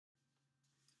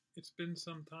It's been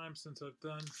some time since I've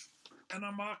done an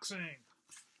unboxing.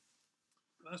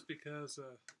 That's because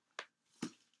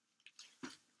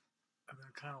I've been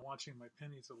kind of watching my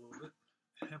pennies a little bit.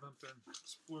 I haven't been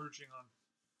splurging on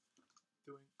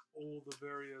doing all the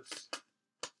various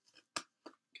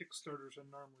Kickstarters I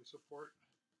normally support.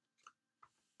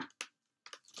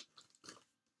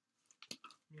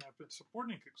 Yeah, I've been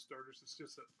supporting Kickstarters. It's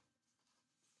just that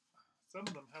some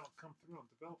of them haven't come through on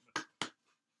development.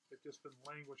 They've just been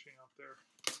languishing out there.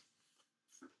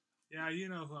 Yeah, you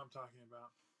know who I'm talking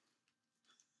about.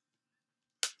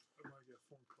 I might get a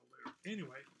phone call later.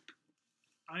 Anyway,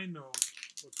 I know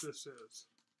what this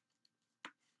is.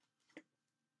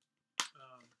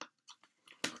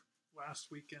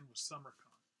 Last weekend was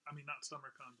SummerCon. I mean, not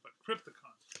SummerCon, but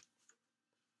Crypticon.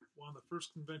 One of the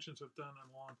first conventions I've done in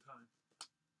a long time.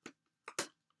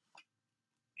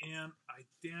 And I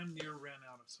damn near ran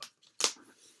out of something.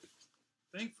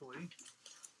 Thankfully,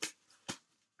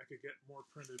 I could get more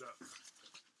printed up.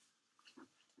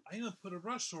 I even put a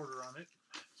rush order on it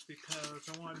because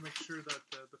I wanted to make sure that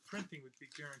the printing would be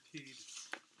guaranteed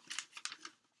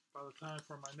by the time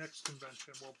for my next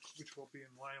convention, which will be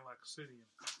in Lilac City in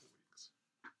a couple weeks.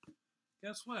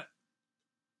 Guess what?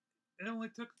 It only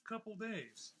took a couple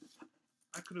days.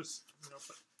 I could have,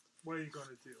 but what are you going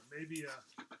to do? Maybe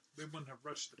they wouldn't have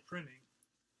rushed the printing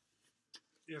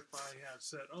if I had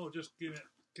said, "Oh, just give it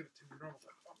to me normal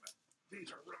time." Oh man,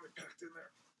 these are really packed in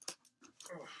there.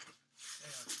 Oh,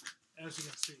 and as you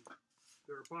can see,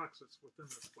 there are boxes within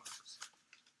this box.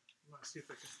 I'm going to see if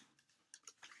I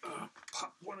can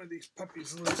pop one of these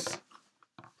puppies loose.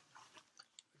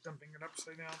 Dumping it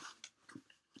upside down.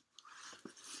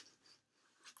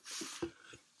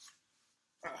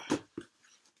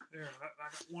 There, I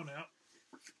got one out.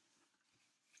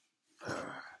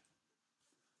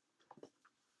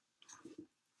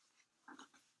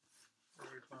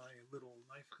 Where'd my little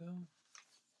knife go?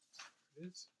 There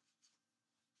it is.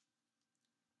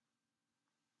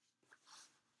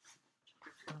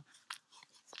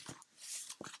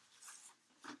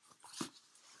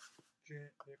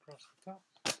 Gently across the top.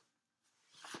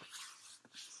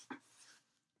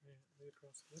 Gently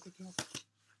across the other top.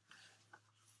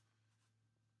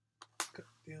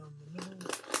 Cut down the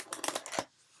middle.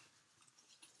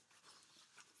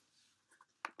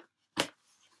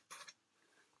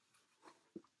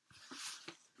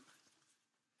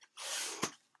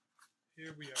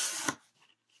 Here we are.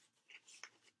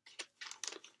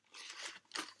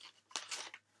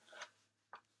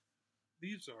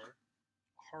 These are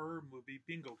horror movie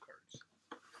bingo cards.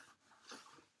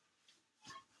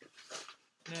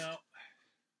 Now,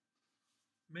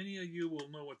 many of you will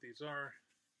know what these are.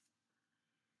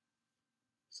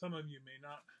 Some of you may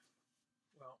not.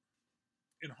 Well,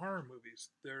 in horror movies,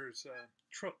 there's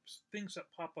tropes, things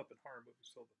that pop up in horror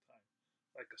movies all the time,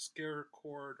 like a scare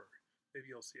cord, or maybe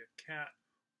you'll see a cat,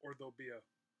 or there'll be a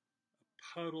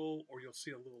puddle, or you'll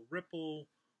see a little ripple,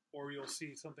 or you'll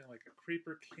see something like a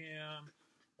creeper cam,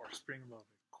 or a spring-loaded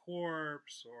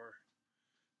corpse, or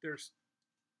there's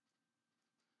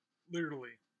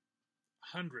literally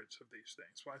hundreds of these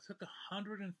things. So I took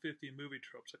 150 movie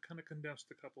tropes, I kind of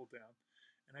condensed a couple down,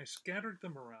 and I scattered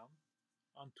them around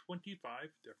on 25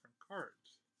 different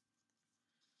cards.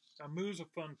 Now, Moo's a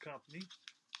fun company.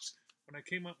 When I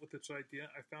came up with this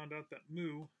idea, I found out that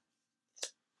Moo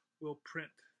will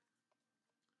print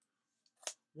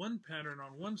one pattern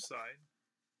on one side.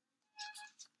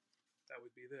 That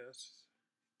would be this.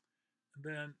 And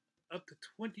then up to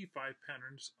 25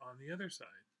 patterns on the other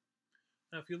side.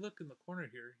 Now, if you look in the corner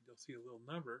here, you'll see a little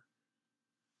number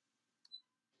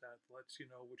that lets you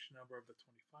know which number of the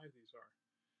 25 these are.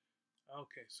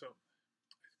 Okay, so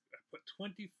I put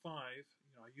 25,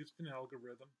 I used an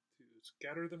algorithm to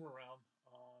scatter them around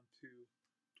onto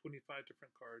 25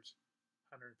 different cards,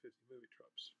 150 movie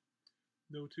tropes.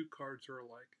 No two cards are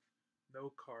alike.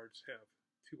 No cards have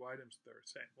two items that are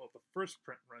the same. Well, the first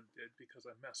print run did because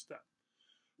I messed up.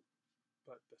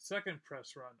 But the second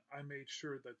press run, I made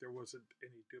sure that there wasn't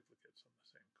any duplicates on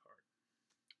the same card.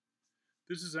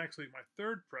 This is actually my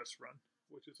third press run,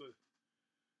 which is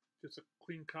just a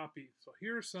clean copy. So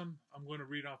here are some I'm going to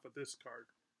read off of this card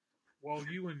while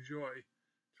you enjoy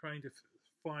trying to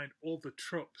find all the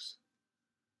tropes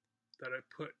that I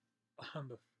put on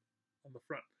the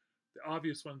front. The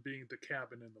obvious one being the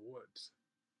cabin in the woods.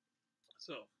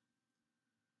 So,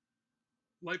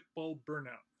 light bulb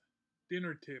burnout,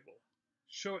 dinner table,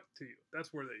 show it to you.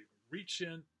 That's where they reach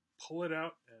in, pull it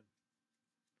out, and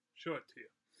show it to you.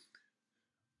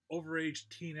 Overage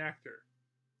teen actor,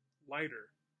 lighter,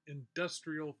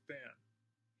 industrial fan,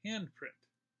 handprint,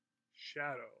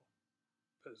 shadow,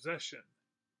 possession,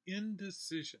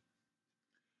 indecision,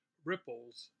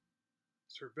 Ripples,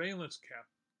 Surveillance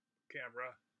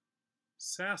Camera,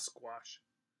 Sasquatch,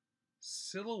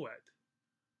 Silhouette,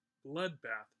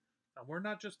 Bloodbath. Now we're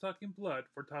not just talking blood,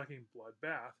 we're talking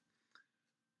bloodbath.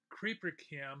 Creeper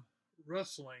Cam,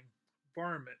 Rustling,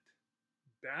 Varmint,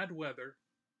 Bad Weather,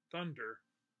 Thunder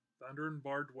and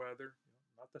Barred Weather,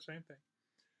 not the same thing.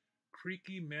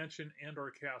 Creaky Mansion and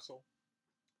or Castle,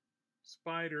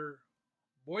 Spider,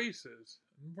 Voices,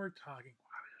 and we're talking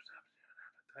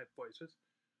type voices,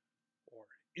 or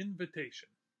Invitation.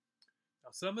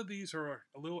 Now some of these are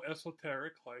a little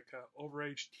esoteric, like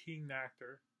Overage Teen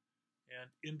Actor and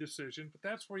Indecision, but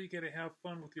that's where you get to have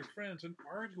fun with your friends and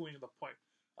arguing the point.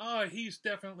 Oh, he's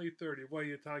definitely 30. What are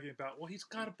you talking about? Well, he's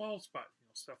got a bald spot,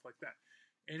 stuff like that.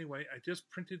 Anyway, I just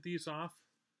printed these off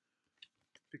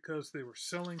because they were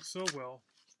selling so well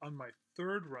on my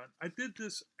third run. I did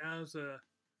this as a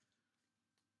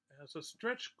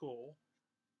stretch goal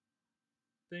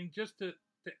thing, just to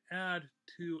add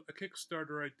to a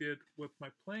Kickstarter I did with my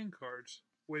playing cards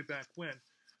way back when,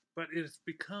 but it has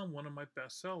become one of my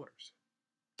best sellers.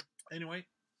 Anyway,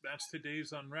 that's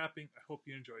today's unwrapping. I hope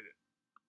you enjoyed it.